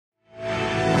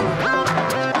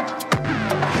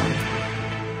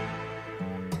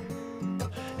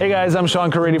Hey guys, I'm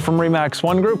Sean Carady from RE/MAX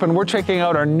One Group, and we're checking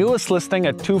out our newest listing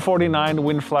at 249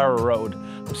 Windflower Road.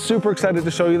 I'm super excited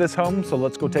to show you this home, so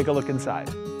let's go take a look inside.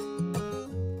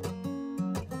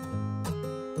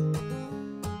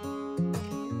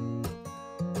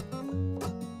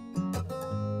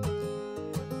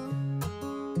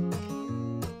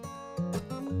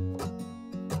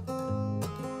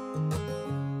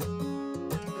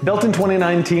 Built in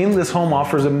 2019, this home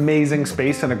offers amazing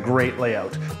space and a great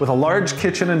layout. With a large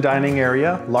kitchen and dining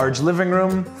area, large living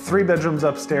room, 3 bedrooms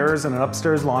upstairs and an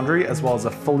upstairs laundry, as well as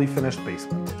a fully finished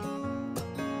basement.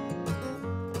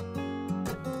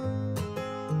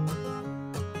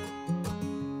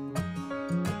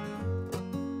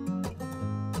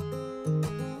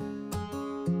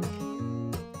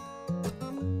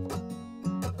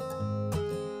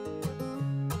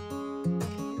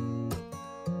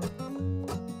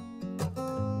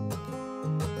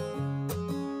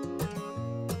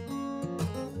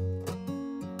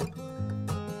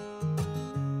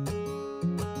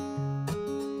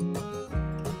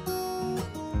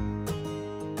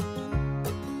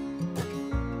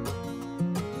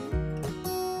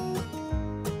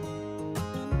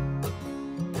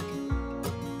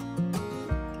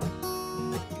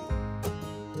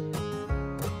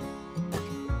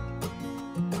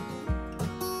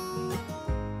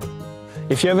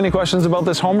 If you have any questions about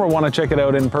this home or want to check it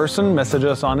out in person, message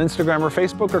us on Instagram or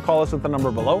Facebook or call us at the number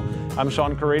below. I'm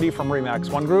Sean Carady from RE/MAX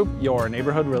One Group, your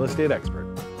neighborhood real estate expert.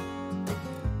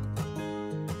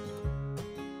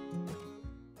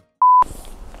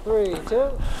 Three,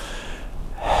 two.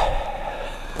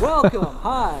 Welcome.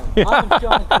 Hi, I'm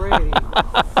Sean Carady.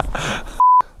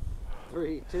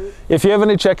 3, 2. If you have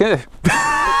any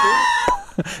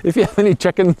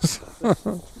chickens,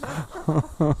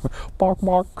 bark,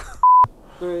 bark.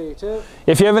 3, 2.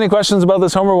 If you have any questions about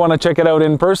this home or want to check it out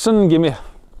in person, give me. Are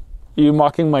you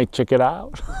mocking my check it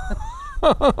out?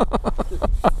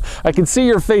 I can see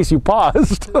your face. You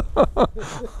paused.